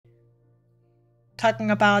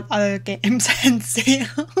talking about other games and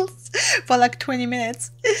sales for like 20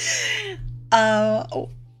 minutes.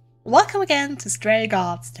 Welcome again to Stray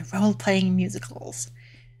Gods, the role-playing musicals.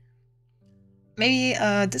 Maybe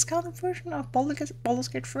a discounted version of Baldur's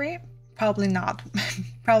Gate 3? Probably not.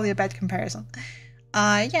 Probably a bad comparison.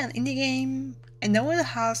 Yeah, an indie game. I know it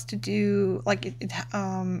has to do, like, it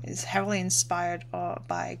is heavily inspired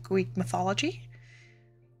by Greek mythology.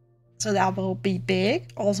 So that will be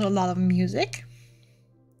big. Also a lot of music.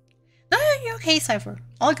 No, you're okay, Cypher.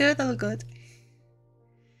 All good, all good.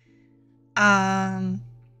 And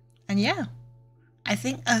yeah. I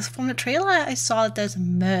think from the trailer I saw that there's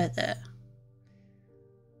murder.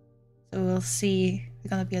 So we'll see if we're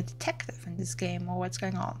gonna be a detective in this game or what's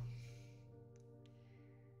going on.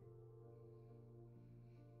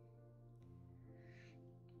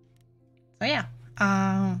 So yeah,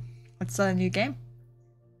 let's start a new game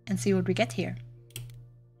and see what we get here.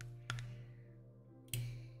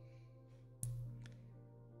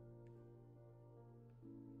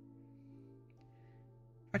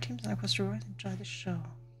 Our team's like was to right enjoy the show.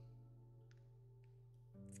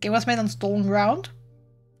 This game was made on stolen ground.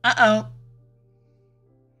 Uh-oh.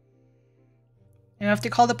 You have to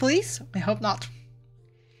call the police? I hope not.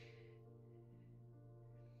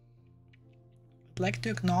 I'd like to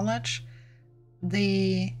acknowledge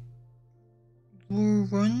the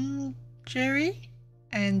Wurundjeri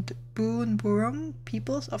and Boon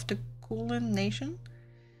peoples of the Kulin Nation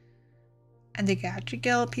and the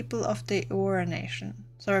Gadigal people of the Ora Nation.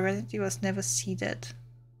 So our identity was never ceded.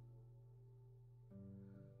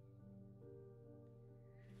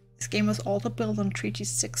 This game was also built on Treaty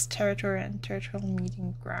 6 territory and territorial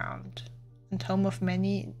meeting ground, and home of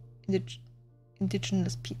many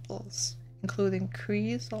indigenous peoples, including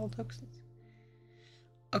Cree, Saltox.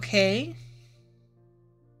 Okay.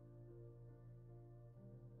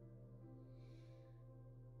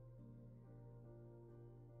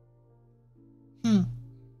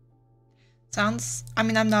 Sounds, I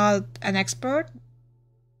mean, I'm not an expert,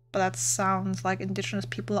 but that sounds like indigenous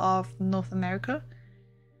people of North America.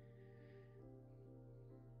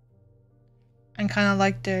 And kind of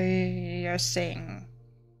like they are saying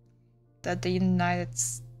that the United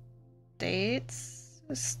States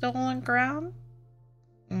is stolen ground.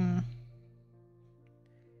 You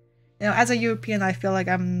know, as a European, I feel like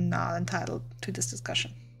I'm not entitled to this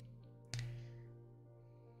discussion.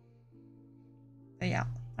 But yeah,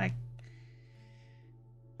 like...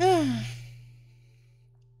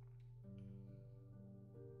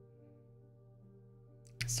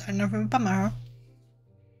 Starting off with a bummer.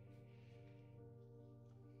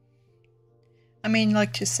 I mean,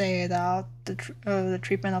 like to say that the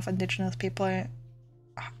treatment of indigenous people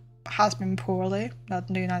has been poorly, not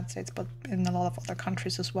in the United States, but in a lot of other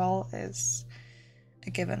countries as well, is a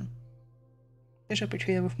given. They should be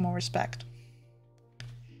treated with more respect.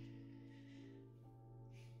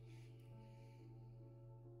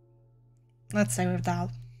 Let's say with that.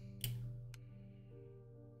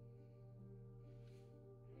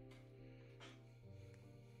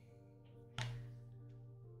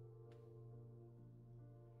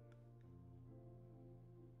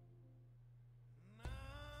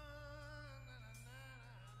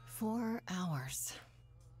 "4 hours.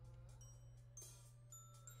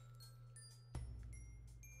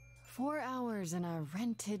 4 hours in a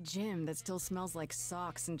rented gym that still smells like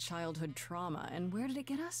socks and childhood trauma. And where did it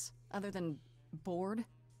get us? Other than bored?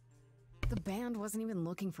 The band wasn't even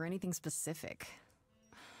looking for anything specific.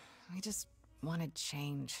 We just wanted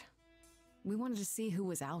change. We wanted to see who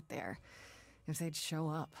was out there, if they'd show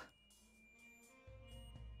up.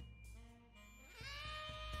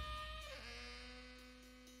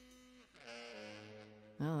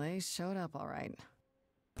 Well, they showed up all right.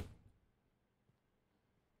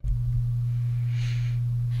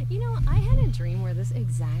 You know, I had a dream where this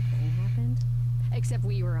exact thing happened. Except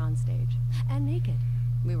we were on stage. And naked.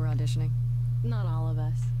 We were auditioning. Not all of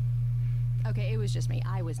us. Okay, it was just me.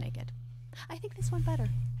 I was naked. I think this went better.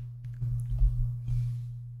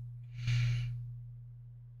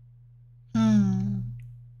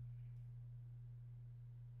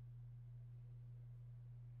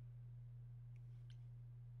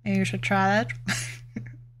 Maybe you should try that.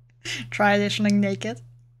 Try auditioning naked.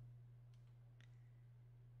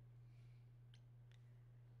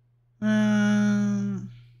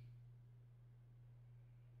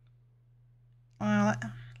 Well,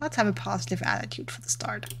 let's have a positive attitude for the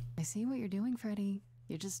start. I see what you're doing, Freddy.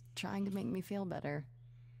 You're just trying to make me feel better.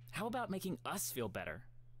 How about making us feel better?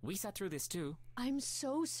 We sat through this too. I'm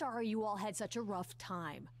so sorry you all had such a rough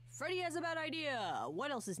time. Freddy has a bad idea. What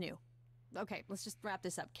else is new? Okay, let's just wrap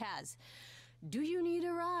this up. Kaz, do you need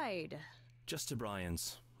a ride? Just to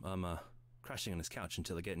Brian's. I'm, crashing on his couch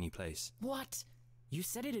until I get a new place. What? You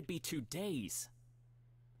said it'd be 2 days.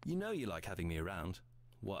 You know you like having me around.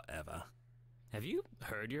 Whatever. Have you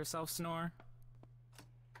heard yourself snore?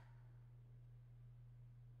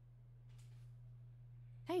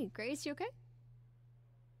 Hey, Grace, you okay?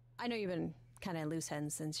 I know you've been kind of loose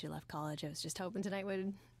ends since you left college. I was just hoping tonight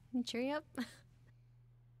would cheer you up.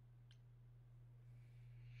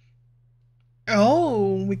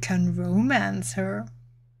 Oh, we can romance her.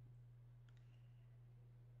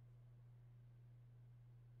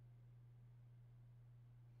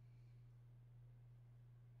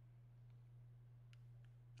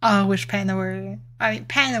 Oh, I wish Panda were... I mean,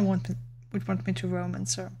 Panda would want me to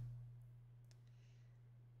romance her.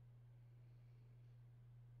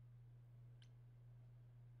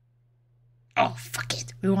 Oh, fuck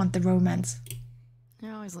it. We want the romance.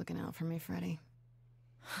 You're always looking out for me, Freddy.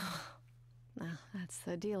 Well, that's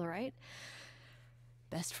the deal, right?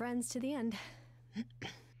 Best friends to the end.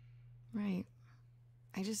 Right.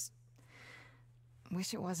 I just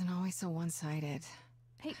wish it wasn't always so one-sided.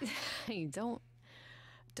 Hey, don't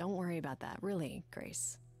worry about that, really,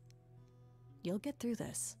 Grace. You'll get through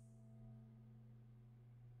this.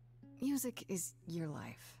 Music is your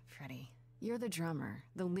life, Freddy. You're the drummer,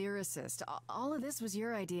 the lyricist. All of this was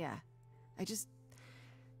your idea. I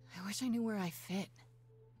wish I knew where I fit.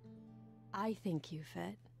 I think you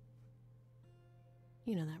fit.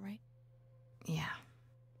 You know that, right? Yeah.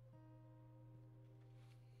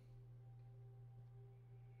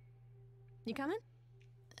 You coming?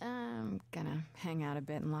 I'm gonna hang out a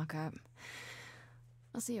bit and lock up.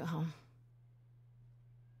 I'll see you at home.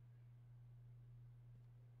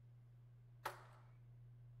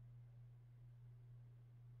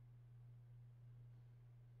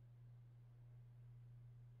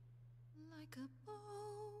 Like a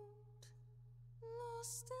boat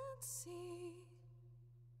lost at sea,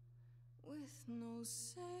 with no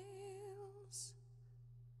sails,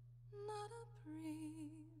 not a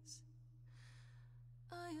breeze,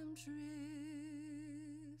 I am drifting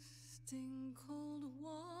cold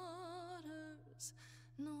waters,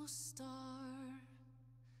 no star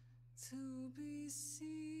to be seen.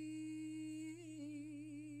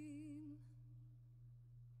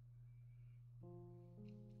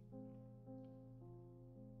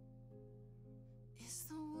 Is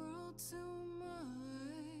the world too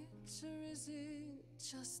much, or is it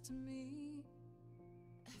just me?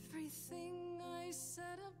 Everything I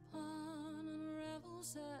set upon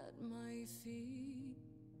unravels at my feet.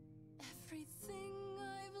 Everything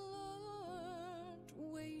I've learned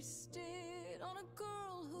wasted on a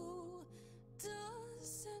girl who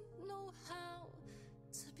doesn't know how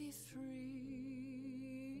to be free.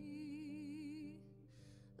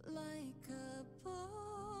 Like a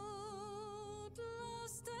boat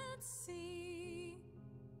lost at sea,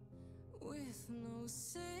 with no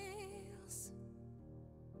sails,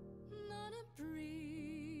 not a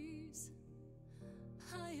breeze,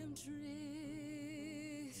 I am drifting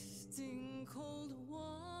cold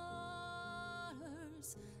waters,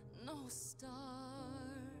 no star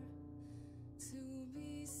to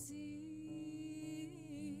be seen.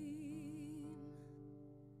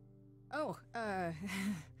 Oh,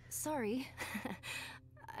 Sorry.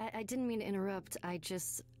 I didn't mean to interrupt. I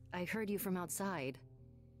heard you from outside.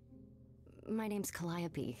 My name's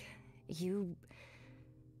Calliope. You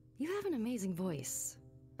have an amazing voice.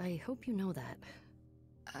 I hope you know that.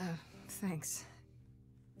 Thanks.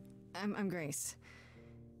 I'm Grace.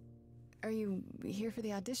 Are you here for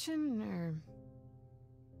the audition, or?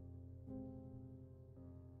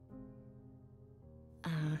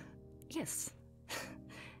 Yes.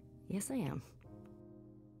 Yes, I am.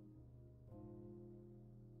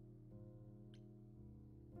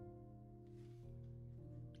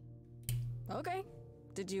 Okay.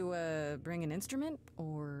 Did you, bring an instrument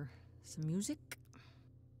or some music?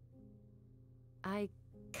 I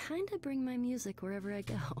kinda bring my music wherever I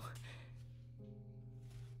go.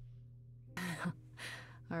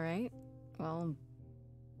 All right. Well,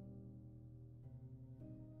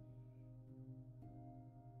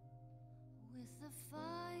 With the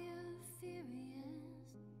fire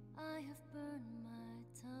furious, I have burned my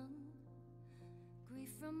tongue.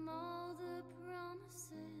 Grief from all the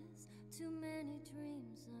promises, too many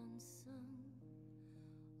dreams unsung.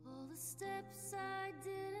 All the steps I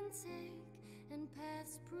didn't take and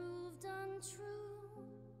paths proved untrue.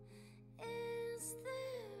 Is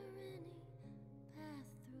there any path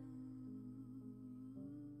through?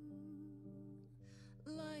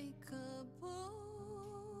 Like a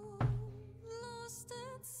boat lost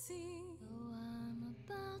at sea, oh, I'm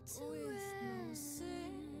about to with no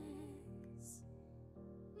sails,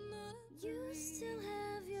 not a you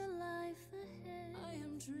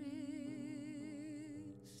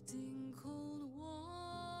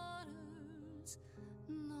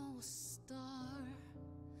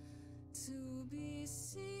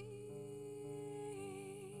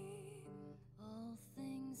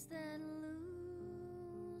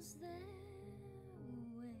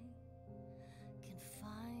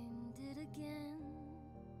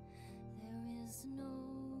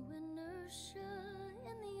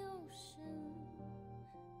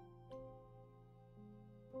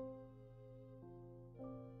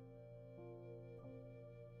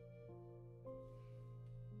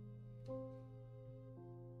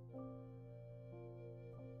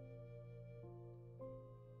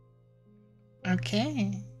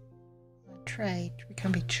Okay. A trait. We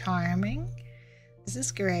can be charming. This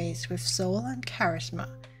is Grace with soul and charisma.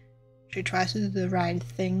 She tries to do the right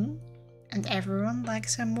thing, and everyone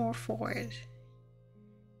likes her more for it.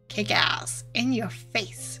 Kick ass in your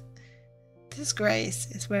face. This Grace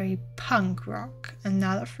is very punk rock and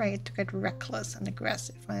not afraid to get reckless and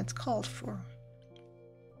aggressive when it's called for.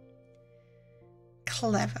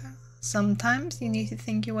 Clever. Sometimes you need to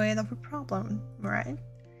think your way out of a problem, right?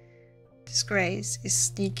 This Grace is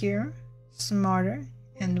sneakier, smarter,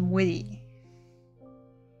 and witty.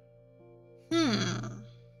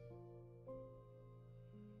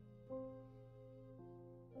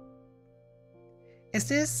 Is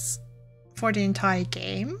this for the entire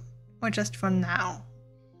game or just for now?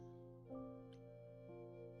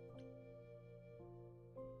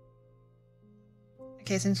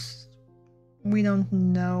 Okay, since we don't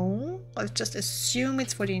know, let's just assume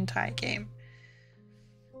it's for the entire game.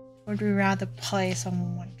 Would we rather play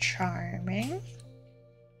someone charming?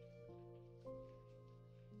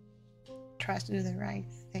 Tries to do the right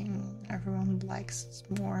thing. Everyone likes us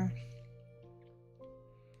more.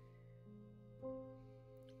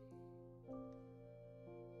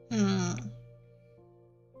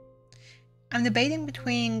 I'm debating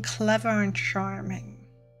between clever and charming.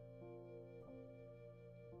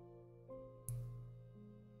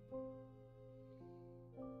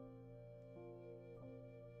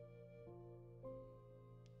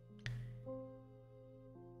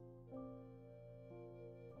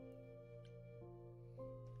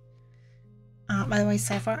 By the way,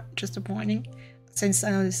 Sapphire, just a warning. Since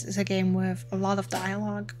I know this is a game with a lot of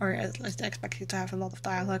dialogue, or at least I expect you to have a lot of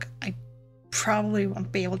dialogue, I probably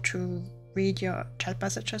won't be able to read your chat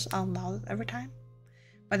messages out loud every time,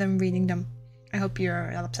 but I'm reading them. I hope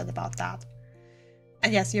you're not upset about that.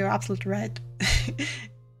 And yes, you're absolutely right.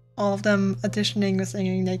 All of them auditioning or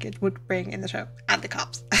singing naked would bring in the show, and the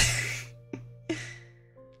cops.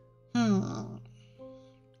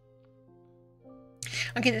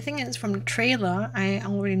 Okay, the thing is, from the trailer, I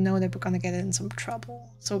already know that we're gonna get in some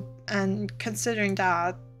trouble. So, and considering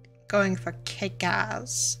that, going for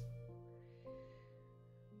kick-ass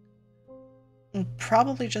will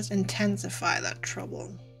probably just intensify that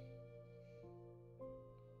trouble.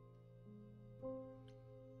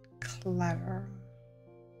 Clever.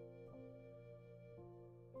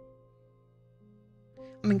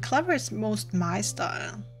 I mean, clever is most my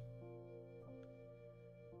style.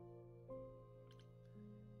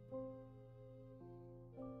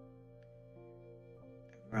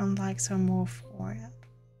 Everyone likes her more for it.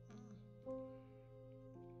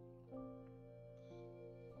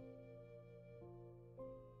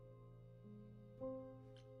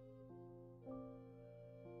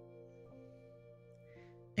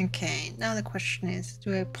 Okay, now the question is,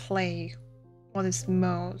 do I play what is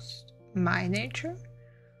most my nature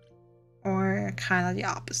or kind of the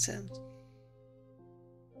opposite?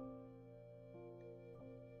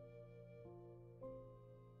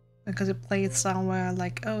 Because it plays somewhere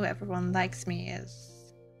like, oh, everyone likes me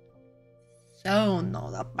is so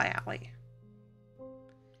not up my alley.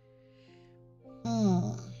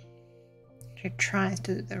 She tries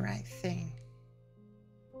to do the right thing.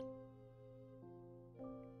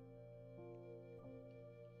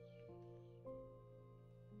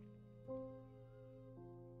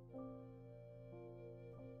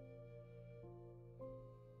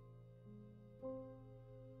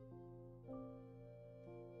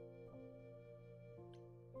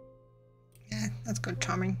 Yeah, that's good,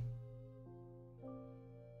 charming.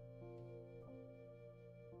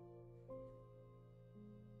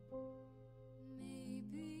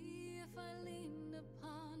 Maybe if I leaned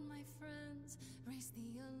upon my friends, raise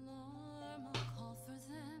the alarm, I'll call for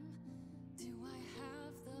them. Do I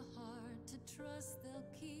have the heart to trust they'll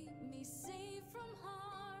keep me safe from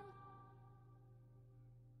harm?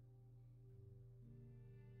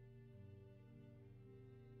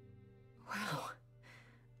 Wow.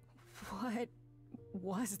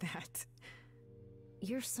 What was that?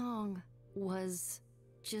 Your song was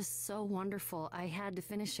just so wonderful. I had to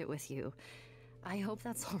finish it with you. I hope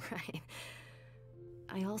that's all right.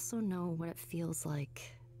 I also know what it feels like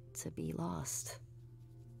to be lost.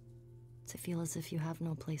 To feel as if you have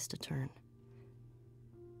no place to turn.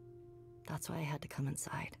 That's why I had to come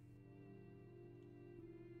inside.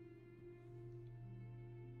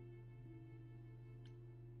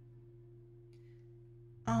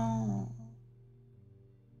 Oh.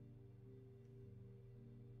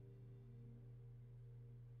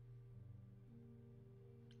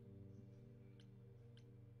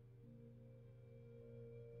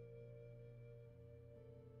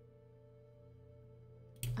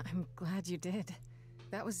 I'm glad you did.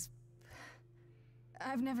 That was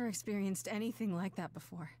I've never experienced anything like that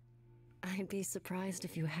before. I'd be surprised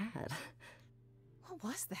if you had. What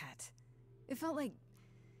was that? It felt like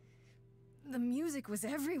the music was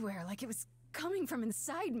everywhere, like it was coming from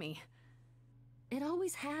inside me. It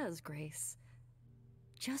always has, Grace.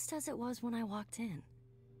 Just as it was when I walked in.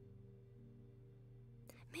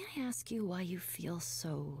 May I ask you why you feel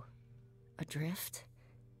so adrift?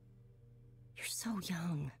 You're so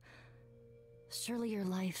young. Surely your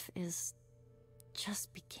life is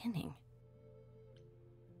just beginning.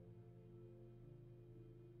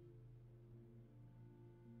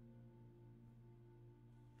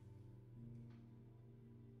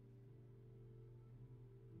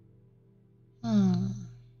 Hmm.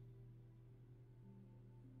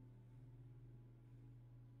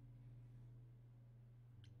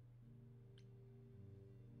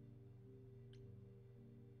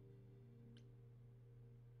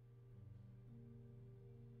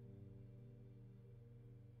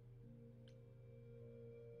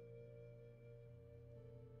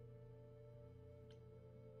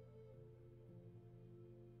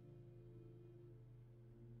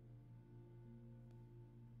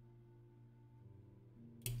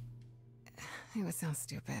 It would sound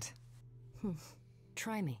stupid.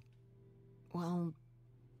 Try me. Well,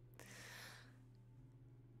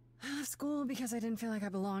 I left school because I didn't feel like I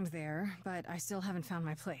belonged there, but I still haven't found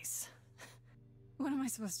my place. What am I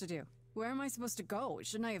supposed to do? Where am I supposed to go?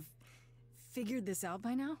 Shouldn't I have figured this out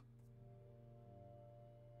by now?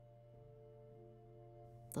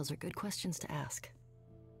 Those are good questions to ask.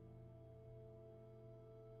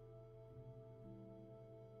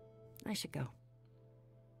 I should go.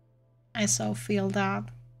 I so feel that.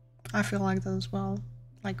 I feel like that as well,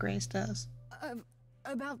 like Grace does.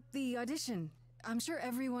 About the audition. I'm sure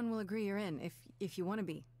everyone will agree you're in, if you want to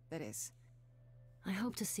be, that is. I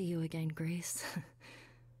hope to see you again, Grace.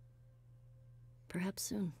 Perhaps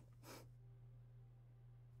soon.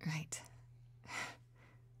 Right.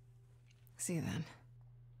 See you then.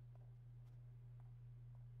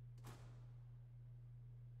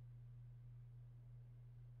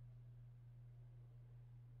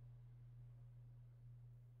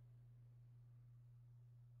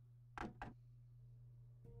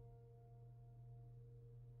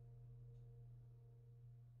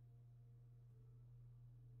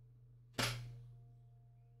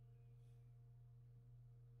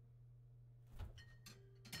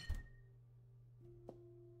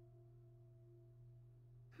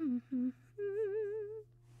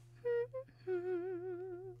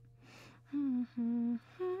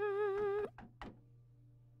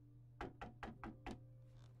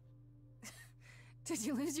 Did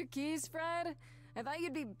you lose your keys, Fred? I thought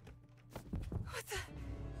you'd be... What the...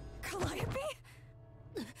 Calliope?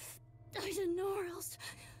 I didn't know or else...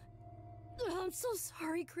 I'm so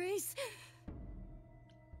sorry, Grace.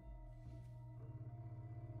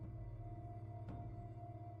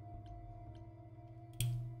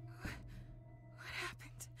 What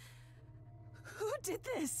happened? Who did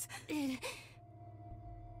this? It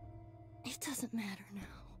doesn't matter now.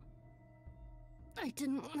 I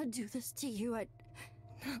didn't want to do this to you.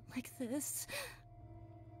 Not like this.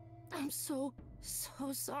 I'm so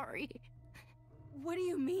sorry. What do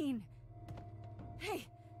you mean? Hey!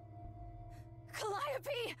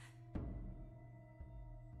 Calliope!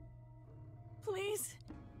 Please?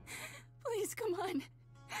 Please, come on.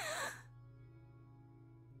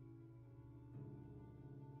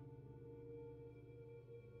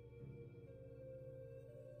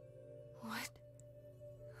 What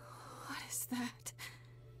is that?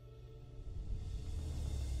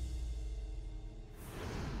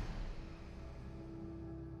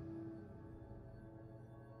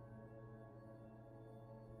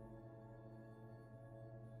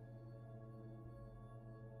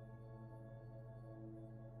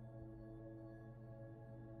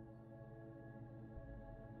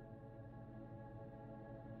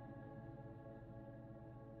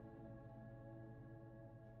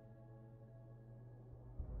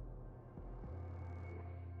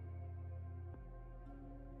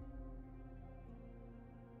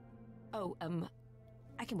 Oh,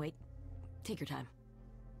 I can wait. Take your time.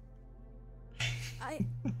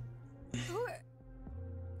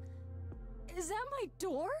 Is that my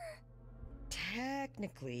door?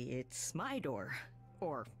 Technically, it's my door.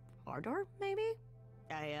 Or our door, maybe?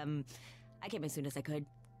 I came as soon as I could.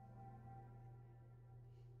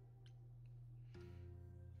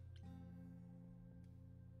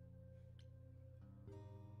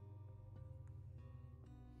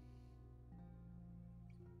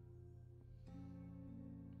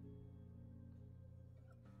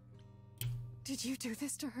 Did you do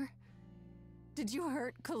this to her? Did you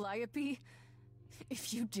hurt Calliope?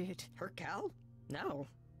 if you did. Her Cal? No,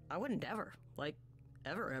 I wouldn't ever. Like,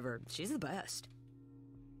 ever. She's the best.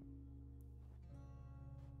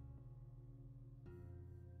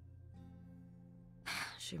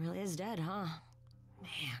 She really is dead, huh?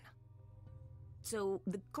 Man. So,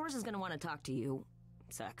 the chorus is gonna want to talk to you.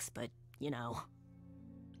 Sucks, but, you know.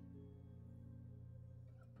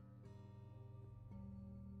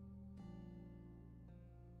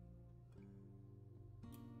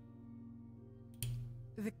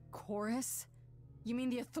 The chorus? You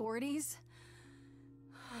mean the authorities?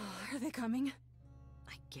 Are they coming?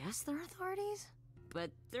 I guess they're authorities?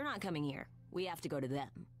 But they're not coming here. We have to go to them.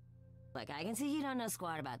 Look, I can see you don't know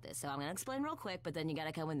squat about this, so I'm gonna explain real quick, but then you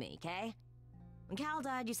gotta come with me, okay? When Cal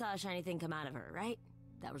died, you saw a shiny thing come out of her, right?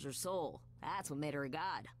 That was her soul. That's what made her a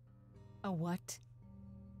god. A what?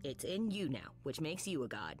 It's in you now, which makes you a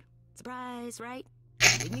god. Surprise, right?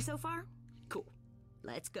 With me so far? Cool.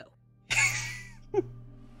 Let's go.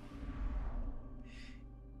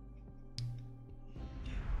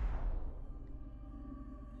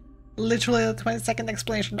 Literally a 20-second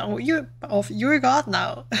explanation. Oh, you're a god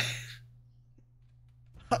now.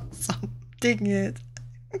 So I'm digging it.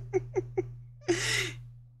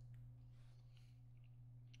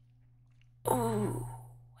 Oh,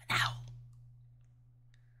 now.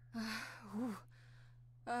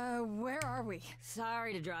 Where are we?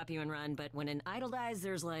 Sorry to drop you and run, but when an idol dies,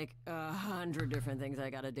 there's like 100 different things I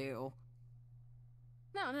gotta do.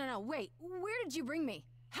 No, wait. Where did you bring me?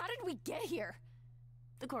 How did we get here?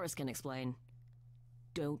 The chorus can explain.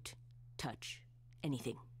 Don't touch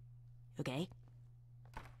anything. Okay?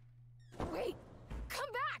 Wait! Come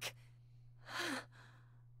back!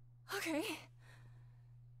 Okay.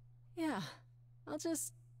 Yeah. I'll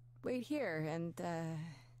just wait here and,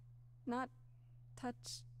 not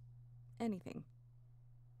touch anything.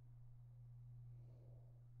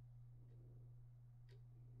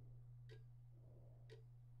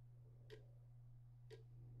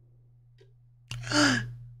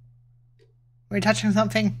 We're touching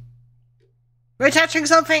something. We're touching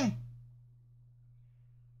something!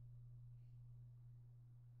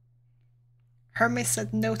 Hermes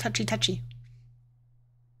said no touchy touchy.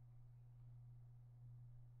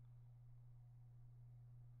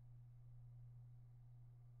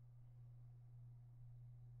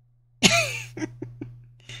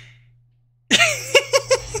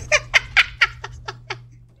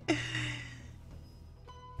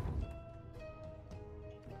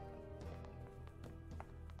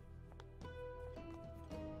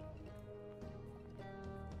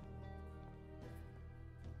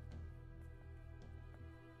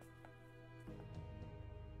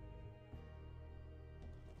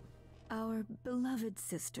 Our beloved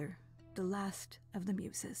sister, the last of the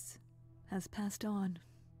Muses, has passed on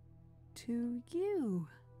to you,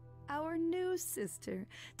 our new sister,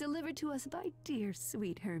 delivered to us by dear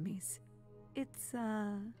sweet Hermes. It's,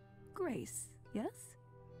 Grace, yes?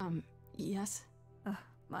 Yes? Oh,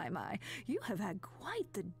 my, you have had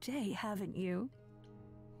quite the day, haven't you?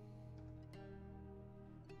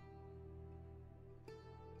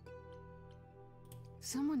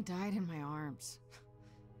 Someone died in my arms.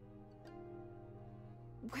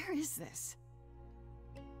 Where is this?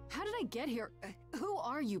 How did I get here? Who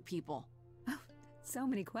are you people? Oh, so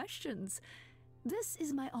many questions. This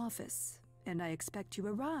is my office, and I expect you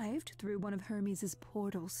arrived through one of Hermes'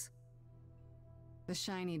 portals. The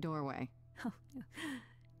shiny doorway. Oh,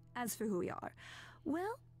 as for who we are,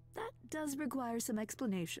 well, that does require some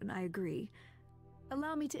explanation, I agree.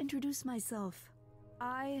 Allow me to introduce myself.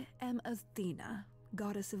 I am Athena,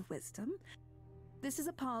 goddess of wisdom. This is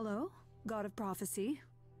Apollo, god of prophecy,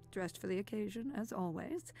 dressed for the occasion, as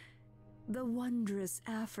always. The wondrous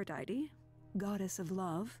Aphrodite, goddess of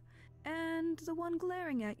love. And the one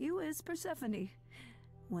glaring at you is Persephone,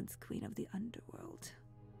 once queen of the underworld.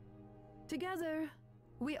 Together,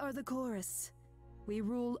 we are the chorus. We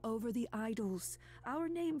rule over the idols, our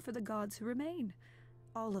name for the gods who remain.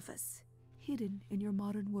 All of us, hidden in your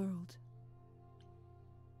modern world.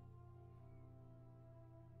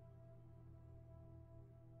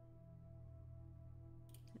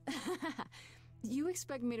 You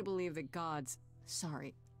expect me to believe that gods,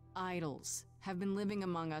 sorry, idols, have been living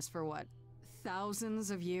among us for what, thousands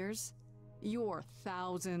of years? You're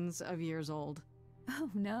thousands of years old. Oh,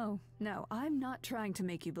 no, I'm not trying to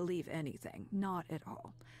make you believe anything, not at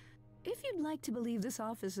all. If you'd like to believe this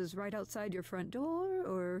office is right outside your front door,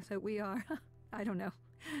 or that we are, I don't know,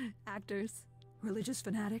 actors, religious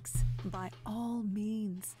fanatics, by all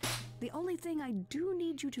means. The only thing I do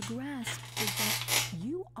need you to grasp is that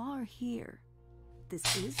you are here.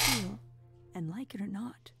 This is real, and like it or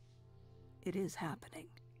not, it is happening.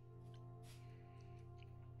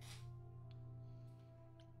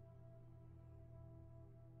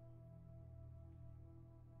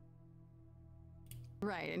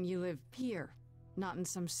 Right, and you live here, not in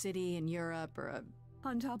some city in Europe or a...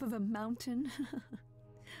 On top of a mountain?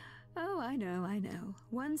 Oh, I know, I know.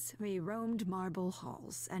 Once we roamed marble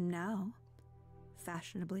halls, and now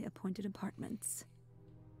fashionably appointed apartments.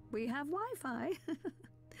 We have Wi-Fi.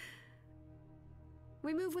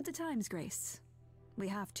 We move with the times, Grace. We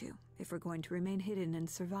have to, if we're going to remain hidden and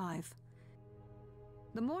survive.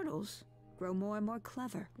 The mortals grow more and more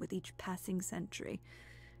clever with each passing century.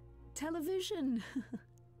 Television!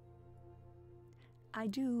 I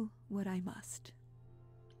do what I must.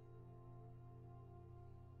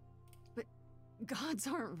 But gods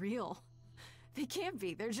aren't real. They can't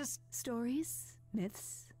be, they're just... Stories,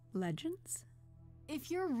 myths, legends? If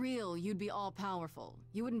you're real, you'd be all-powerful.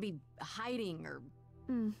 You wouldn't be hiding or...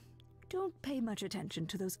 Don't pay much attention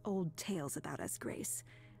to those old tales about us, Grace.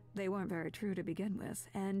 They weren't very true to begin with,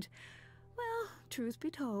 and, well, truth be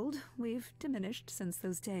told, we've diminished since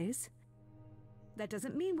those days. That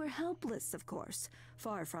doesn't mean we're helpless, of course.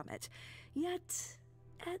 Far from it. Yet,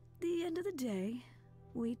 at the end of the day,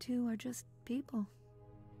 we too are just people,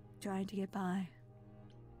 trying to get by.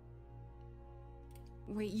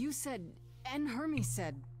 Wait, you said, and Hermes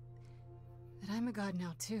said, that I'm a god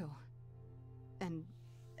now too. And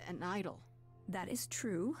an idol. That is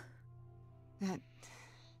true. That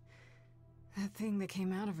thing that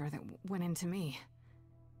came out of her that went into me.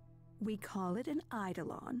 We call it an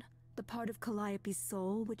eidolon, the part of Calliope's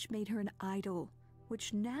soul which made her an idol,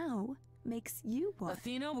 which now makes you one.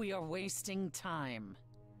 Athena, we are wasting time.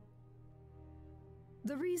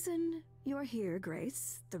 The reason you're here,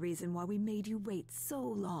 Grace, the reason why we made you wait so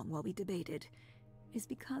long while we debated, is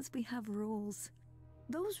because we have rules.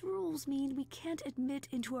 Those rules mean we can't admit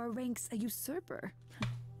into our ranks a usurper.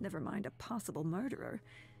 Never mind a possible murderer.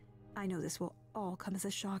 I know this will all come as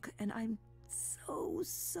a shock, and I'm so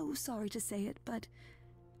sorry to say it, but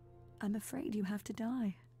I'm afraid you have to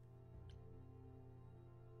die.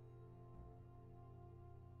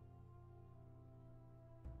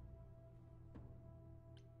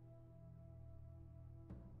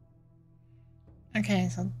 Okay,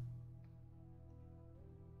 so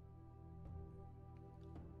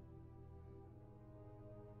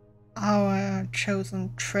our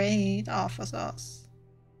chosen trade offers us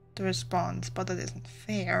the response, but that isn't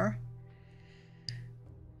fair.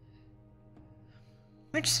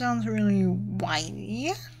 Which sounds really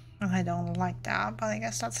whiny. I don't like that, but I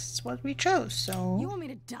guess that's what we chose, so... You want me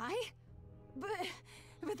to die?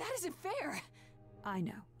 But that isn't fair. I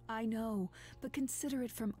know, but consider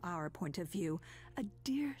it from our point of view. A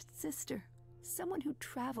dear sister, someone who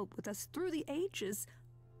traveled with us through the ages,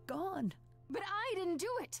 gone. But I didn't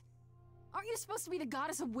do it. Aren't you supposed to be the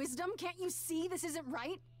goddess of wisdom? Can't you see this isn't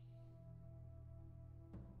right?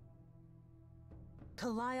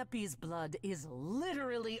 Calliope's blood is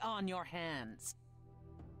literally on your hands.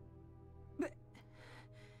 But...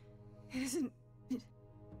 it isn't...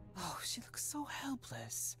 Oh, she looks so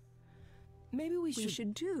helpless. Maybe we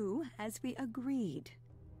should do as we agreed.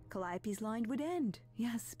 Calliope's line would end,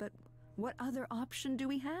 yes, but what other option do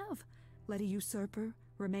we have? Let a usurper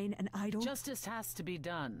remain an idol? Justice has to be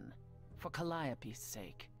done, for Calliope's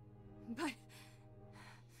sake. But...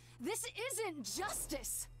 this isn't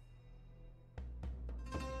justice!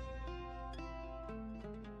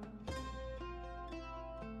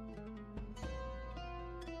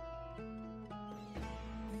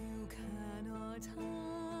 You cannot hide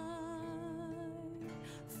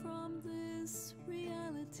from this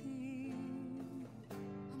reality.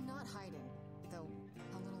 I'm not hiding, though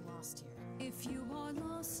a little lost here. If you are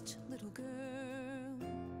lost, little girl,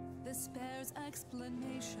 this bears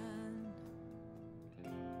explanation.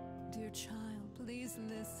 Dear child, please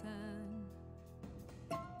listen.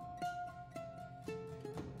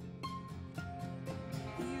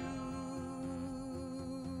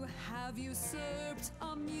 You have usurped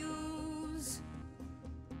a muse.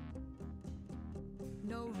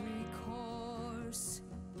 No recourse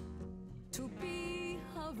to be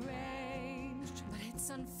arranged. But it's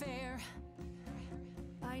unfair.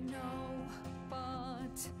 I know,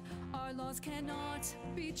 but our laws cannot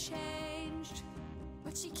be changed.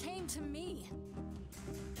 But she came to me.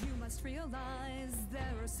 You must realize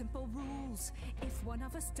there are simple rules. If one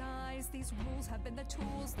of us dies, these rules have been the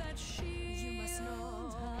tools that You must know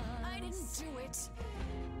shield I didn't us. do it.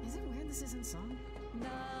 Is it weird this isn't song?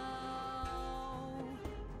 Now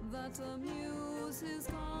that the muse is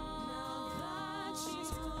gone,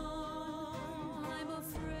 I'm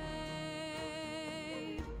afraid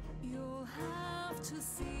you'll have to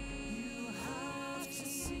see.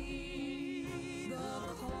 The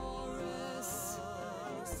chorus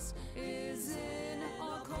is in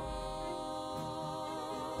accord.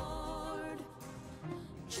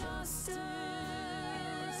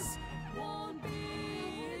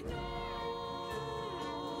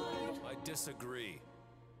 disagree.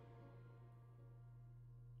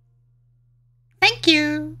 Thank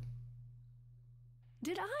you.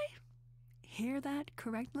 Did I hear that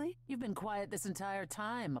correctly? You've been quiet this entire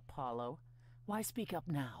time, Apollo. Why speak up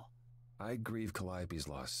now? I grieve Calliope's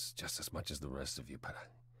loss just as much as the rest of you, but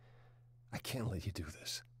I can't let you do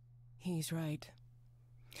this. He's right.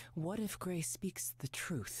 What if Grace speaks the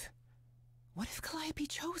truth? What if Calliope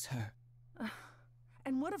chose her?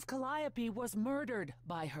 And what if Calliope was murdered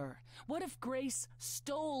by her? What if Grace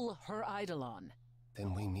stole her Eidolon?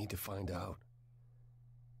 Then we need to find out.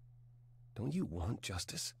 Don't you want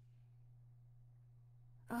justice?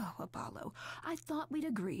 Oh, Apollo, I thought we'd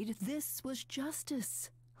agreed this was justice.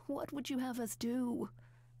 What would you have us do?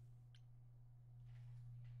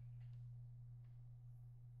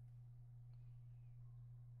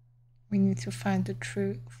 We need to find the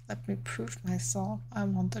truth. Let me prove myself. I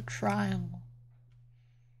want a trial.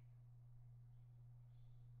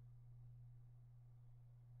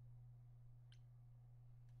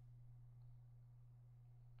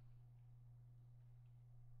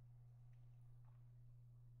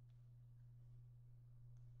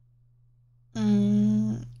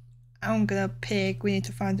 I'm gonna pick we need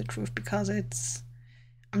to find the truth because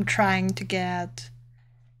I'm trying to get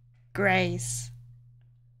Grace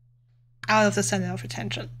out of the center of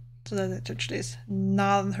attention so that it actually is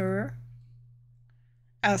not on her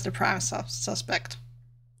as the prime suspect.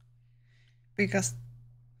 Because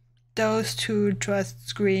those two just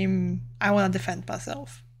scream, I want to defend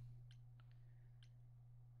myself.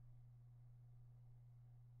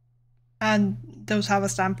 And those have a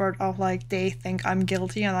standard of like, they think I'm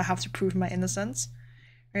guilty and I have to prove my innocence.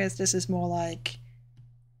 Whereas this is more like,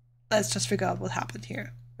 let's just figure out what happened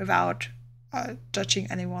here without judging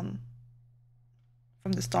anyone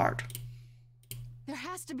from the start. There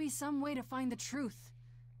has to be some way to find the truth.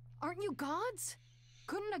 Aren't you gods?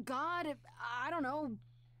 Couldn't a god, I don't know...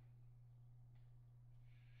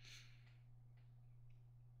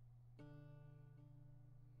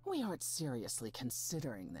 We aren't seriously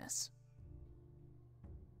considering this.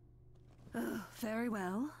 Very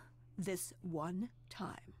well. This one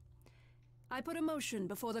time. I put a motion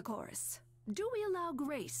before the chorus. Do we allow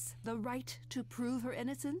Grace the right to prove her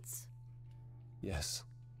innocence? Yes.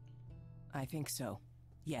 I think so.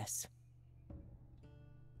 Yes.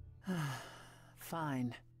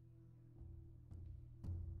 Fine.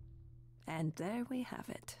 And there we have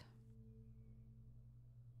it.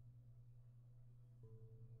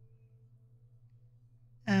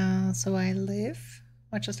 So I live.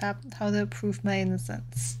 What just happened? How to prove my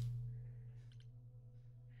innocence?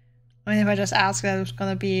 I mean, if I just ask that it was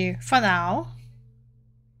gonna be for now.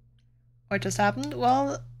 What just happened?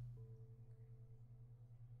 Well,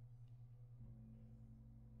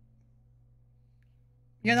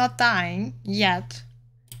 you're not dying yet.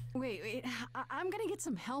 Wait, I'm gonna get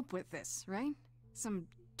some help with this, right? Some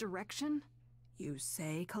direction? You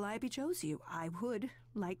say Calliope chose you. I would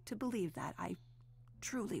like to believe that. I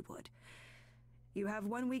truly would. You have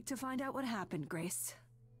 1 week to find out what happened, Grace.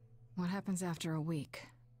 What happens after a week?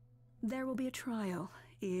 There will be a trial.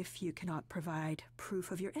 If you cannot provide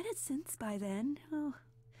proof of your innocence by then, oh,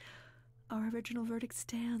 our original verdict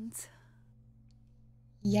stands.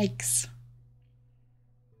 Yikes.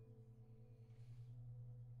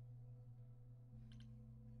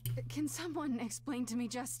 Can someone explain to me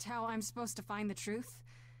just how I'm supposed to find the truth?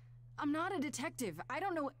 I'm not a detective. I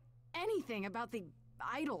don't know anything about the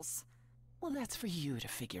idols. Well, that's for you to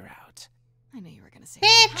figure out. I knew you were gonna say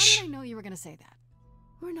that. How Bitch! did I know you were gonna say that?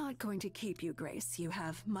 We're not going to keep you, Grace. You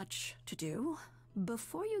have much to do.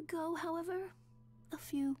 Before you go, however, a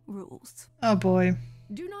few rules. Oh boy.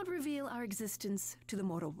 Do not reveal our existence to the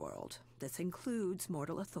mortal world. This includes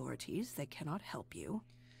mortal authorities. They cannot help you.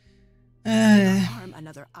 Do not harm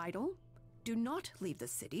another idol. Do not leave the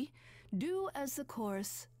city. Do as the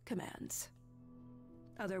chorus commands.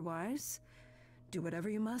 Otherwise, do whatever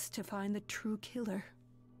you must to find the true killer.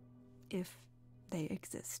 If they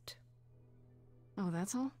exist. Oh,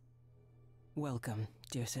 that's all? Welcome,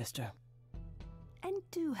 dear sister. And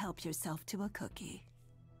do help yourself to a cookie.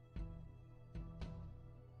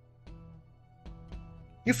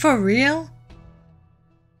 You for real?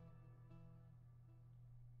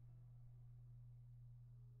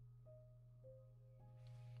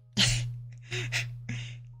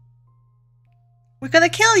 We're gonna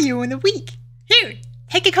kill you in a week. Here,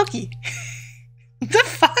 take a cookie. The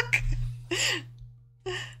fuck?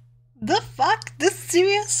 The fuck? This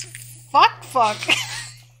serious? Fuck.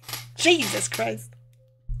 Jesus Christ.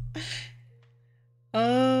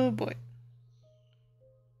 Oh boy.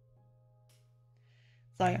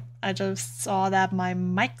 Sorry, I just saw that my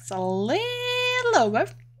mic's a little over.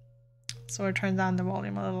 so I turned down the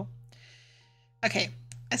volume a little. Okay,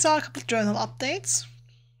 I saw a couple of journal updates.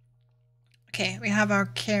 Okay, we have our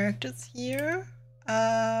characters here.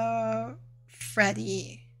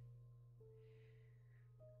 Freddy.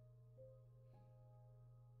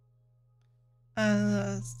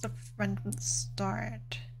 The friend from the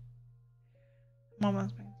start.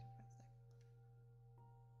 Mama's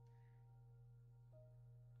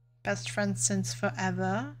best friend since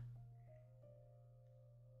forever.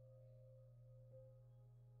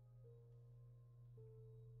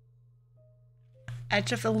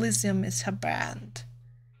 Edge of Elysium is her band.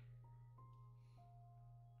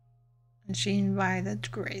 And she invited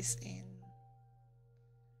Grace in.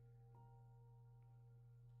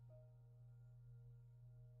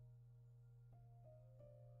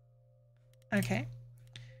 Okay.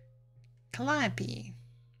 Calliope.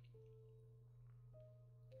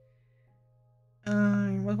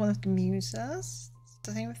 Was one of the muses.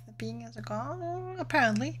 The thing with being as a god?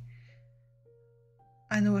 Apparently.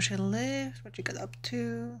 I know where she lived, what she got up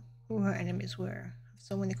to, who her enemies were.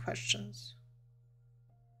 So many questions.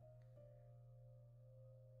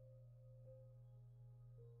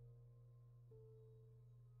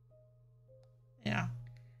 Yeah.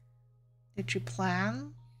 Did you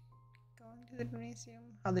plan going to the gymnasium?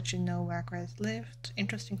 How did you know where Grace lived?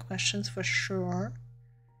 Interesting questions for sure.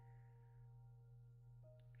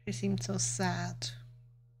 She seemed so sad.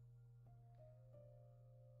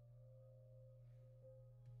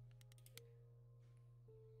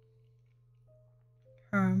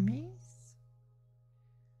 Hermes.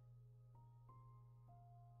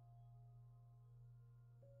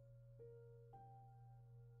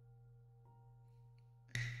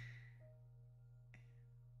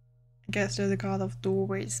 I guess they're the god of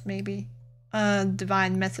doorways, maybe.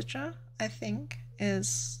 Divine Messenger, I think,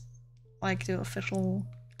 is like the official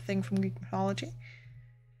thing from Greek mythology.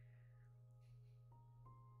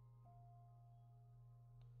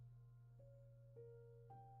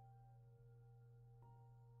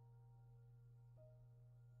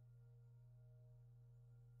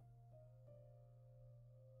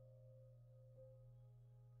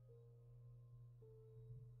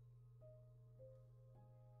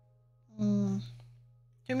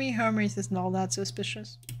 To me, Hermes is not that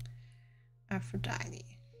suspicious. Aphrodite.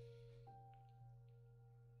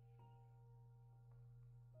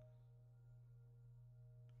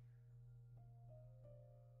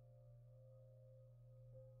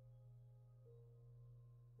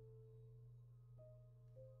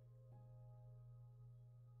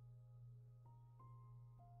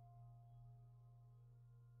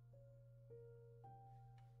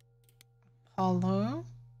 Apollo.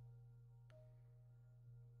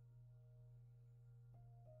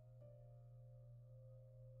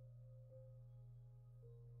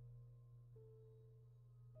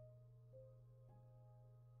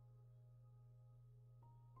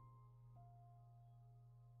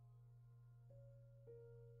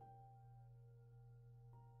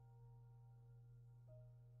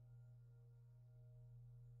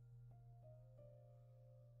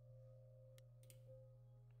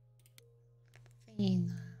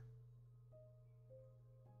 Athena.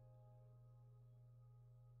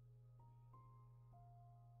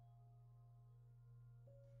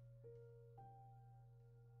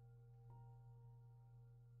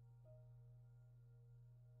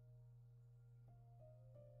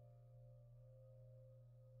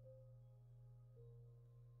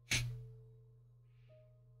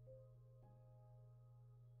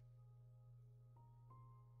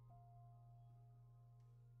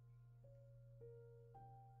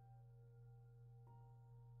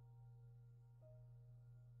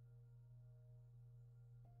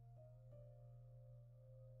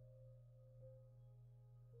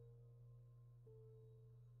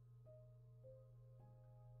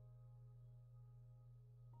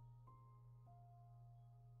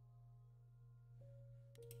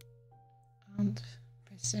 And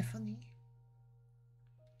Persephone.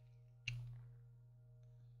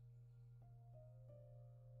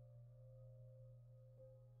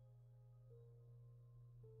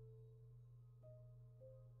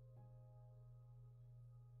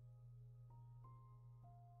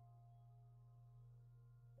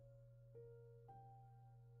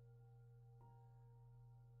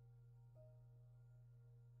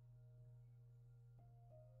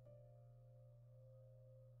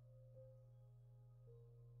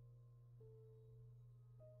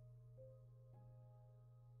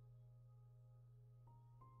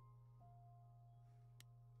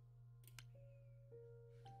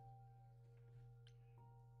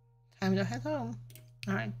 Time to head home.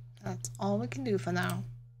 Alright, that's all we can do for now.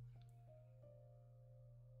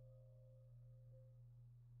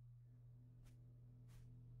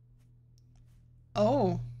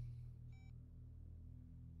 Oh.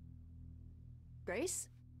 Grace?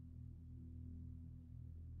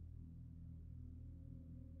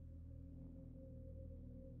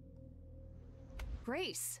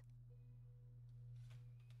 Grace?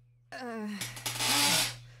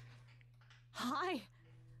 Hi.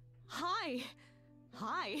 Hi.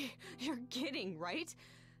 Hi. You're kidding, right?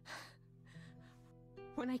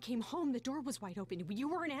 When I came home, the door was wide open. You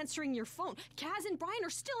weren't answering your phone. Kaz and Brian are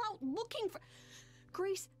still out looking for...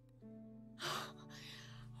 Grace...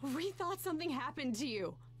 We thought something happened to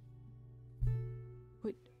you.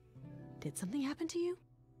 What? Did something happen to you?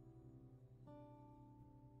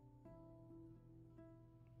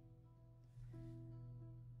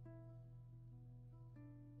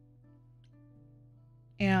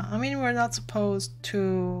 Yeah, I mean, we're not supposed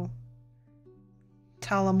to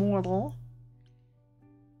tell a mortal.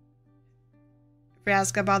 If we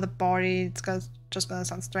ask about the body, it's just gonna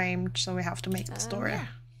sound strange, so we have to make the story. Yeah.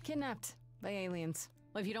 Kidnapped by aliens.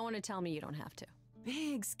 Well, if you don't want to tell me, you don't have to.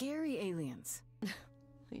 Big, scary aliens.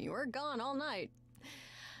 You were gone all night.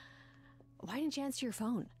 Why didn't you answer your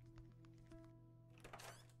phone?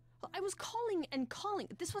 I was calling and calling.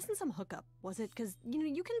 This wasn't some hookup, was it? Because, you know,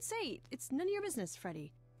 you can say it's none of your business,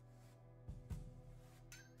 Freddy.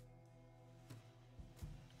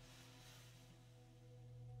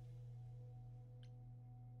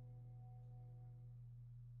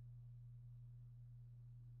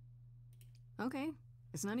 Okay.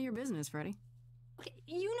 It's none of your business, Freddy. Okay,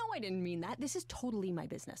 you know I didn't mean that. This is totally my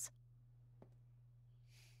business.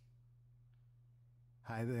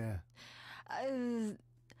 Hi there.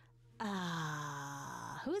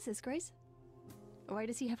 Who is this, Grace? Why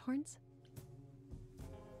does he have horns?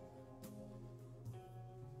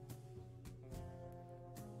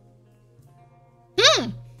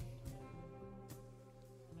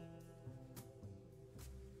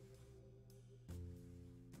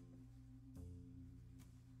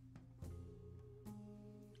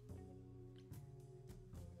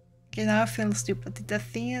 Okay, now I feel stupid. Did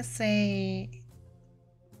Athena say...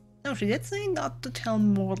 No, she did say not to tell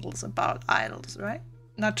mortals about idols, right?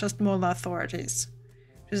 Not just mortal authorities.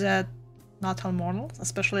 She said not tell mortals,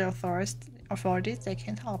 especially authorities, they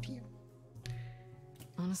can't help you.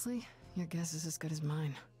 Honestly, your guess is as good as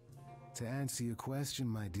mine. To answer your question,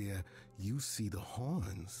 my dear, you see the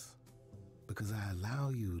horns because I allow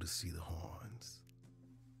you to see the horns.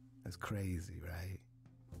 That's crazy, right?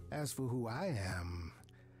 As for who I am,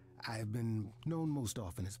 I've been known most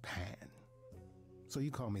often as Pan. So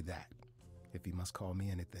you call me that, if you must call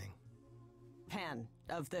me anything. Pan,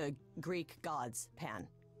 of the Greek gods, Pan,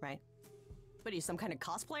 right? But he's some kind of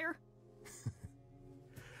cosplayer?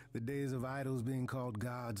 The days of idols being called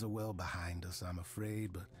gods are well behind us, I'm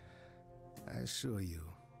afraid, but I assure you,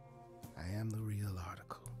 I am the real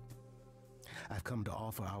article. I've come to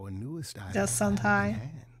offer our newest idol Does sound a helping high.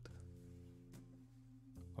 hand.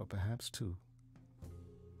 Or perhaps two.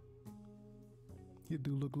 You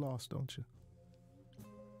do look lost, don't you?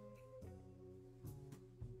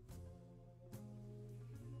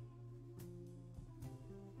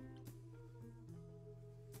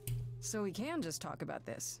 So we can just talk about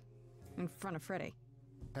this in front of Freddy.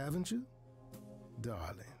 Haven't you?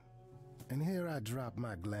 Darling. And here I drop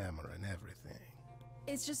my glamour and everything.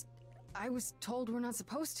 It's just, I was told we're not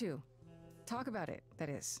supposed to. Talk about it, that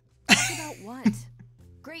is. Talk about what?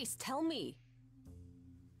 Grace, tell me.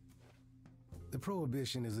 The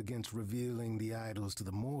prohibition is against revealing the idols to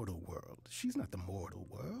the mortal world. She's not the mortal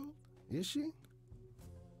world, is she?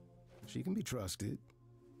 She can be trusted,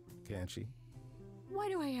 can't she? Why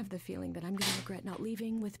do I have the feeling that I'm gonna regret not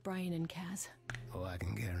leaving with Brian and Kaz? Oh, I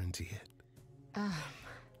can guarantee it.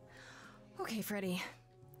 Okay, Freddy.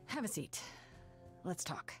 Have a seat. Let's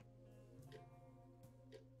talk.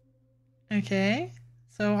 Okay,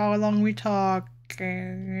 so how long we talk?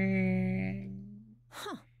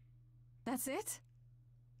 Huh. That's it?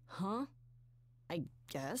 Huh? I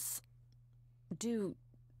guess. Do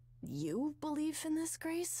you believe in this,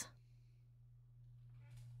 Grace?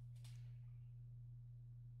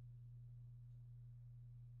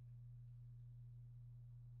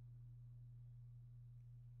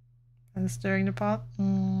 And stirring the pot?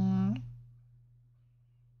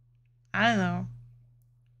 I don't know.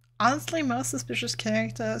 Honestly, most suspicious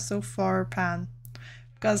character so far, Pan.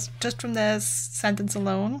 Because just from this sentence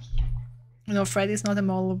alone, you know, Freddy's not a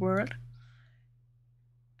mortal world.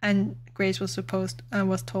 And Grace was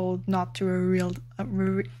told not to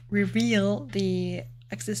reveal the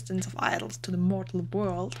existence of idols to the mortal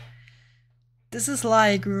world. This is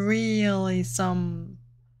like really some,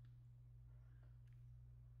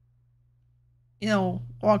 you know,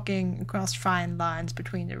 walking across fine lines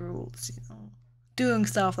between the rules, you know. doing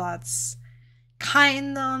stuff that's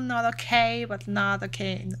kinda not okay, but not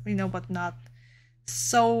okay, you know, but not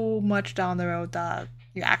so much down the road that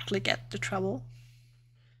you actually get into trouble.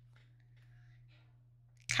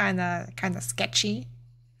 Kinda sketchy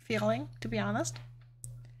feeling, to be honest.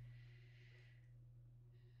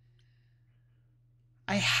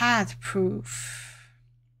 I had proof.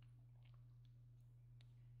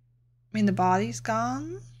 I mean, the body's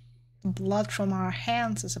gone. The blood from our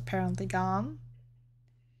hands is apparently gone.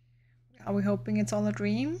 Are we hoping it's all a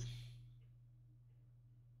dream?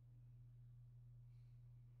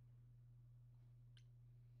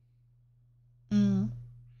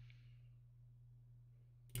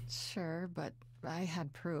 Sure, but I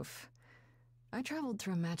had proof. I traveled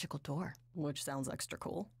through a magical door. Which sounds extra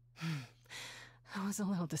cool. I was a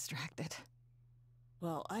little distracted.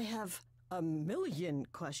 Well, I have a million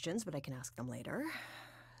questions, but I can ask them later.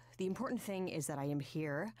 The important thing is that I am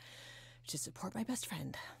here to support my best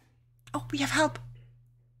friend. Oh, we have help!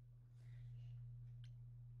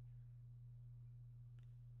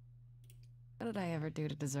 What did I ever do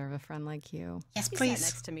to deserve a friend like you? Yes, You please.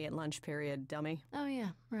 sat next to me at lunch period, dummy. Oh yeah,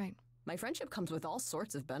 right. My friendship comes with all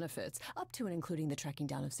sorts of benefits, up to and including the tracking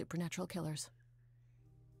down of supernatural killers.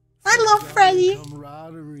 I love Freddy!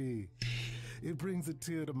 Camaraderie. It brings a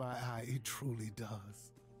tear to my eye. It truly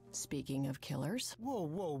does. Speaking of killers. Whoa,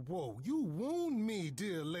 whoa, whoa. You wound me,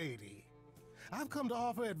 dear lady. I've come to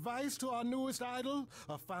offer advice to our newest idol,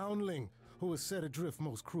 a foundling who was set adrift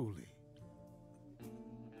most cruelly.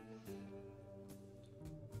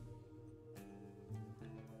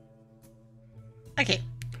 Okay,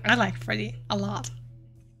 I like Freddy a lot.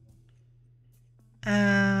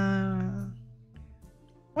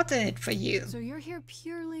 What's in it for you? So you're here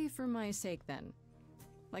purely for my sake then?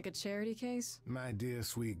 Like a charity case? My dear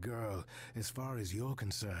sweet girl, as far as you're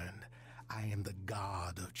concerned, I am the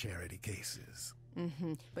god of charity cases.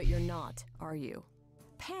 But you're not, are you?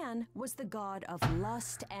 Pan was the god of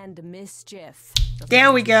lust and mischief.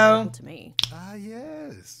 There we go. To me. Ah,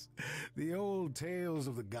 yes. The old tales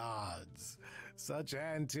of the gods. Such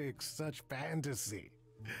antics, such fantasy.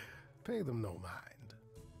 Pay them no mind.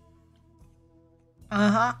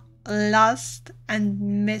 Lust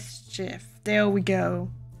and mischief. There we go.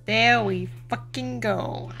 There we fucking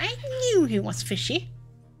go. I knew he was fishy.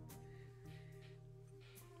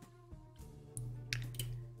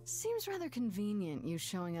 Seems rather convenient, you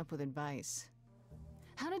showing up with advice.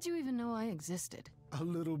 How did you even know I existed? A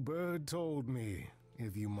little bird told me,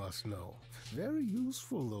 if you must know. Very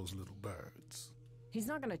useful, those little birds. He's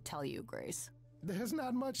not gonna tell you, Grace. There's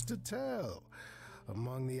not much to tell.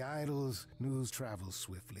 Among the idols, news travels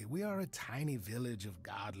swiftly. We are a tiny village of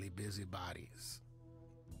godly busybodies.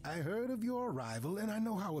 I heard of your arrival, and I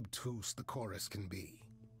know how obtuse the chorus can be.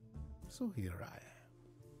 So here I am.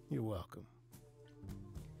 You're welcome.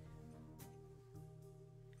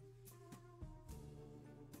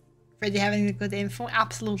 Freddy having the good info?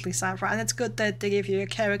 Absolutely, Cypher. And it's good that they give you a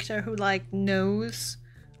character who, like, knows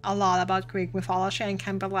a lot about Greek mythology and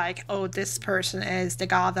can be like, oh, this person is the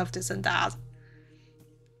god of this and that.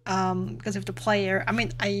 Because if the player... I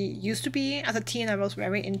mean, I used to be, as a teen, I was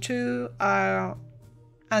very into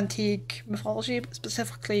antique mythology,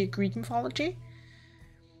 specifically Greek mythology.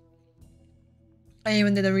 I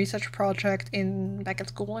even did a research project back at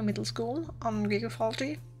school, in middle school, on Greek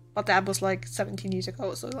mythology. But that was like 17 years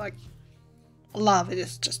ago, so like a lot of it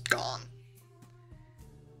is just gone.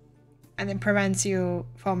 And it prevents you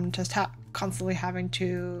from just constantly having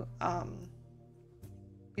to,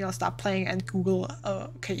 you know, stop playing and Google,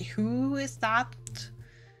 okay, who is that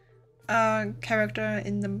character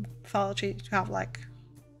in the mythology, to have like,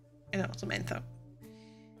 you know, some info.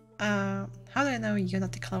 How do I know you're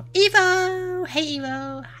not the clone? Evo! Hey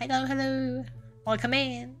Evo! Hello! Welcome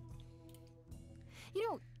in! You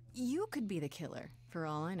know, you could be the killer, for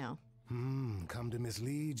all I know. Come to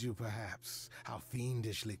mislead you, perhaps. How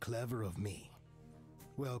fiendishly clever of me.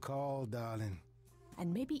 Well called, darling.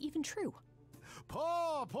 And maybe even true.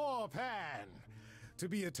 Poor Pan! To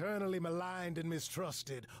be eternally maligned and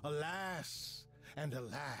mistrusted. Alas, and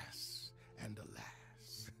alas, and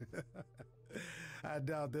alas. I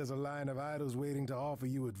doubt there's a line of idols waiting to offer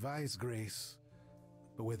you advice, Grace.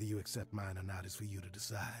 But whether you accept mine or not is for you to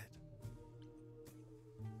decide.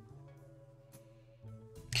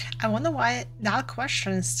 I wonder why that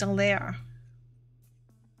question is still there.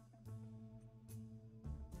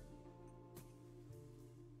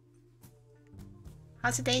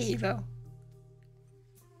 How's the day, Evo?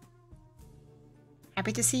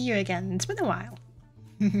 Happy to see you again. It's been a while.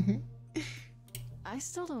 I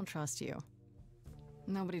still don't trust you.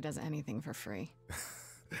 Nobody does anything for free.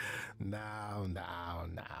 Now.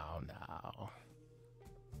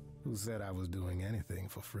 Who said I was doing anything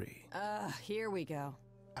for free? Here we go.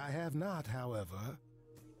 I have not, however,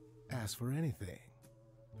 asked for anything.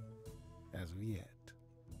 As of yet.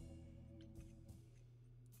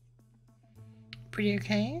 Pretty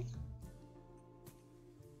okay?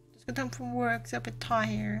 Just got home from work, so a bit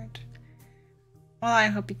tired. Well, I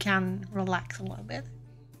hope you can relax a little bit.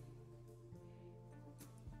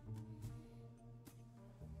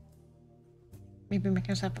 Maybe make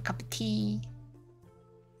yourself a cup of tea.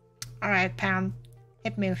 Alright, Pam.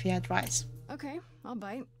 Hit me with your advice. Okay, I'll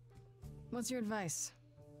bite. What's your advice?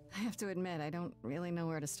 I have to admit, I don't really know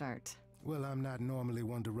where to start. Well, I'm not normally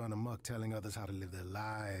one to run amok telling others how to live their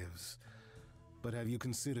lives. But have you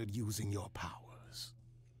considered using your powers?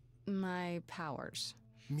 My powers?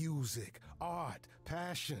 Music, art,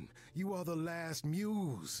 passion. You are the last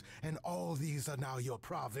muse, and all these are now your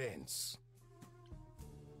province.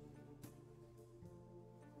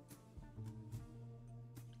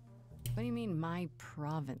 What do you mean, my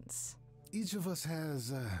province? Each of us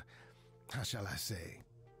has, how shall I say,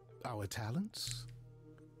 our talents.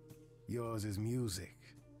 Yours is music,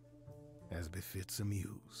 as befits a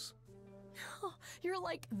muse. You're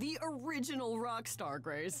like the original rock star,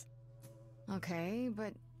 Grace. Okay,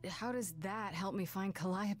 but how does that help me find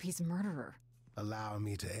Calliope's murderer? Allow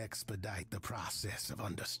me to expedite the process of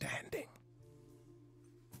understanding.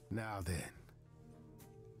 Now then,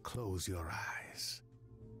 close your eyes.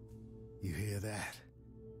 You hear that?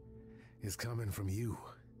 It's coming from you.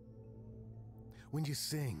 When you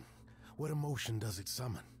sing, what emotion does it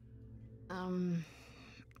summon? I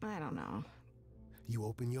don't know. You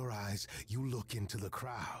open your eyes, you look into the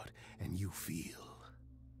crowd, and you feel...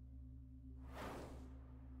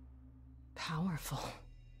 powerful.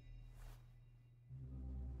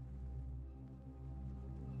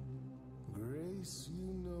 Grace,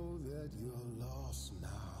 you know that you're lost now.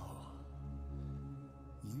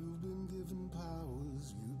 You've been given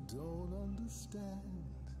powers you don't understand.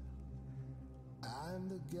 I'm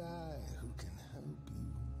the guy who can help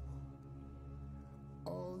you.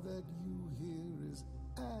 All that you hear is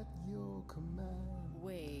at your command.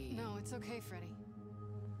 Wait. No, it's okay, Freddy.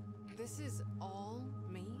 This is all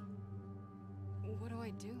me? What do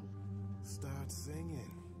I do? Start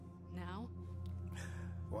singing. Now?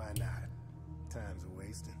 Why not? Time's a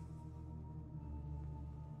wasting.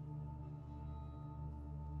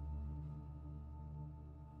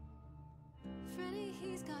 Freddy,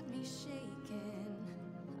 he's got me shaking.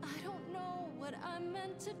 I don't know what I'm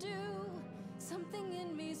meant to do. Something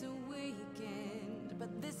in me's awakened.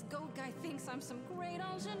 But this goat guy thinks I'm some great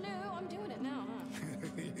ingenue. I'm doing it now,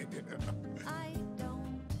 huh? I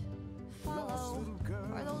don't follow.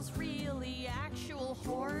 Are those really actual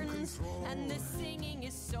horns? And this singing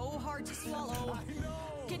is so hard to swallow.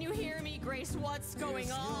 Can you hear me, Grace? What's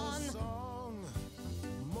going on?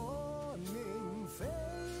 Morning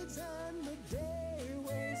fades and the day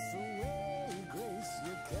wastes away. Grace,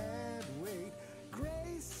 you can't wait.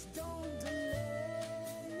 Grace, don't delay.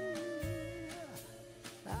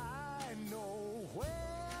 I know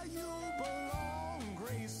where you belong,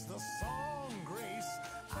 Grace, the song, Grace.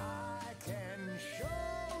 I can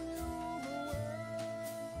show you the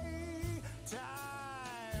way.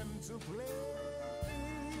 Time to play.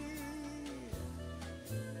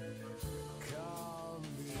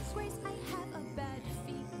 Grace, I have a bad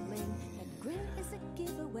feeling that Grim is a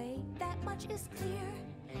giveaway. That much is clear.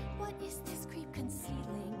 What is this creep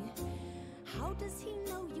concealing? How does he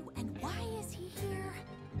know you and why is he here?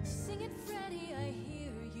 Sing it, Freddy, I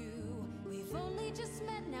hear you. We've only just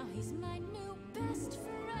met, now he's my new best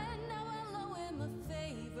friend. Now I'll owe him a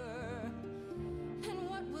favor. And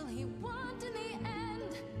what will he want in the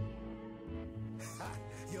end?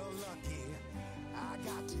 You're lucky. I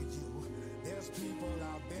got to you. There's people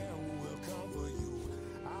out there who will come for you.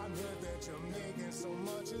 I've heard that you're making so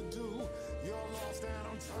much ado. You're lost and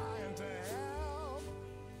I'm trying to help.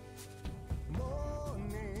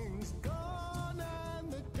 Morning's gone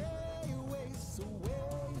and the day wastes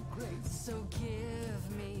away. Grace. So give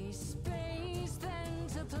me space then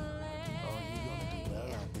to play. Oh, you're gonna do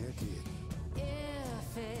well out there, kid.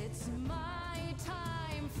 If it's my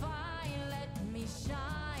time, fine, let me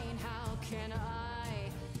shine. How can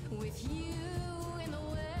I, with you in the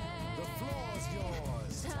way? The floor's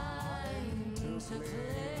yours. Time to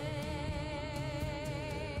play.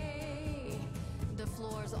 The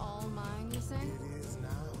floor's all mine, you say? It is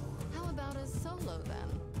now. How about a solo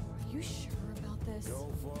then? Are you sure about this?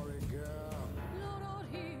 Go for it, girl.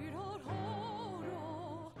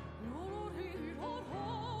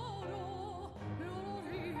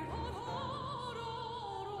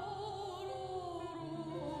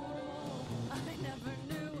 I never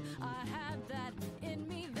knew I had that in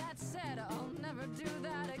me. That's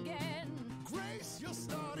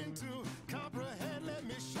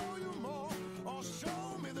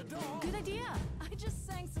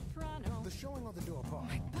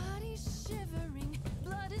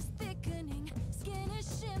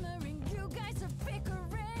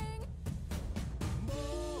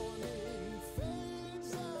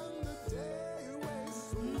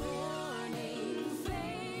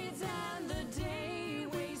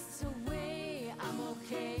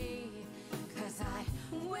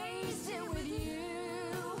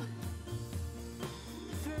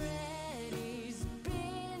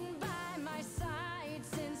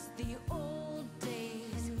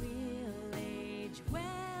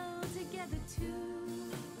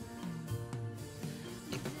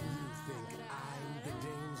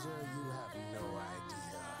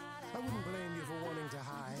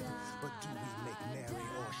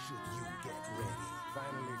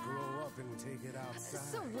take it outside.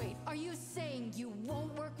 So wait, are you saying you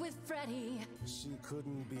won't work with Freddy? She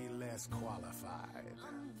couldn't be less qualified.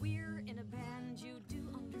 We're in a band, you do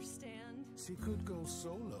understand. She could go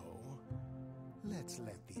solo. Let's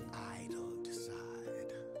let the idol decide.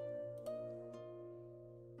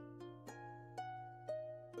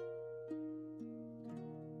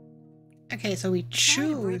 Okay, so we Sorry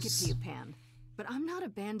to break it to choose. you, Pan, but I'm not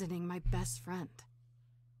abandoning my best friend.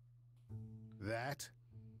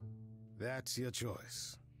 That's your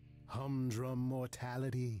choice. Humdrum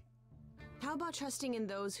mortality. How about trusting in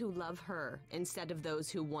those who love her instead of those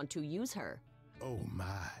who want to use her? Oh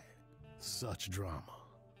my, such drama.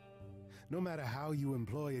 No matter how you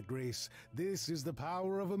employ it, Grace, this is the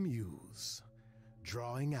power of a muse.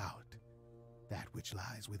 Drawing out that which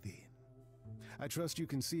lies within. I trust you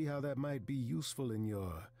can see how that might be useful in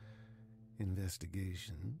your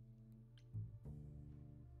investigation.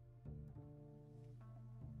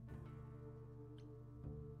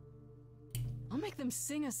 I'll make them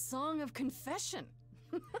sing a song of confession.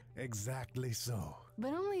 Exactly so.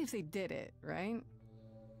 But only if they did it, right?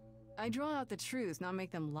 I draw out the truth, not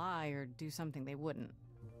make them lie or do something they wouldn't.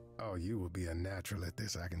 Oh, you will be a natural at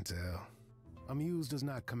this, I can tell. A muse does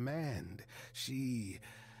not command. She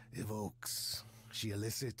evokes. She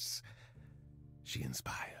elicits. She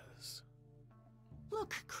inspires.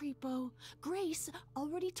 Look, Creepo, Grace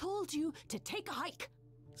already told you to take a hike.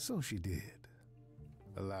 So she did.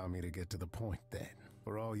 Allow me to get to the point then.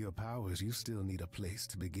 For all your powers, you still need a place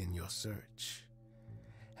to begin your search.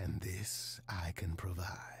 And this I can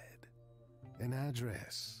provide. An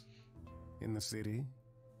address. In the city.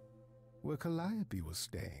 Where Calliope was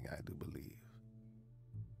staying, I do believe.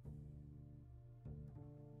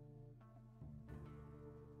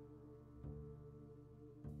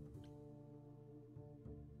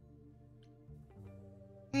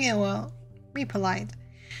 Yeah, well, be polite.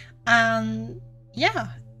 And yeah,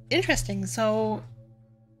 interesting. So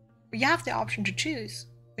you have the option to choose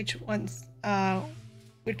which ones,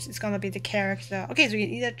 which is gonna be the character. Okay, so you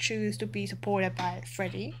either choose to be supported by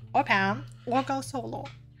Freddy or Pam or go solo.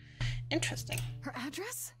 Interesting. Her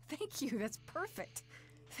address? Thank you, that's perfect.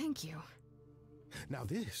 Thank you. Now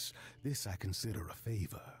this I consider a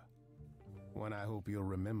favor. One I hope you'll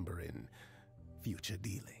remember in future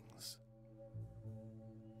dealings.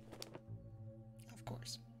 Of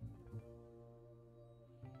course.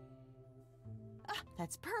 Ah,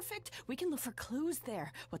 that's perfect. We can look for clues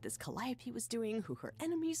there. What this Calliope was doing, who her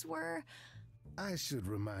enemies were. I should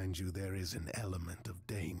remind you there is an element of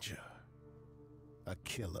danger. A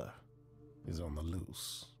killer is on the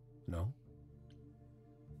loose, no?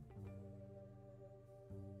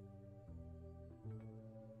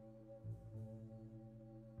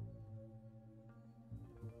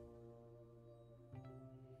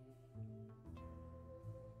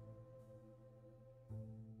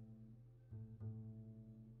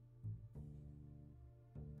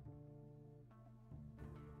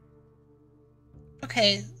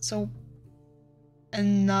 Okay, so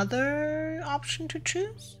another option to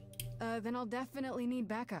choose? Then I'll definitely need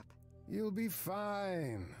backup. You'll be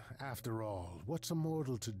fine. After all, what's a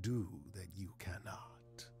mortal to do that you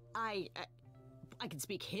cannot? I can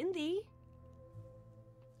speak Hindi.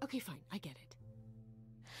 Okay, fine, I get it.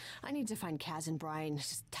 I need to find Kaz and Brian.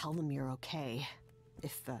 Just tell them you're okay.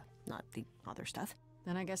 If, not the other stuff.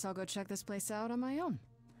 Then I guess I'll go check this place out on my own.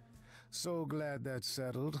 So glad that's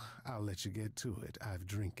settled. I'll let you get to it. I've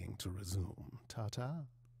drinking to resume. Ta-ta.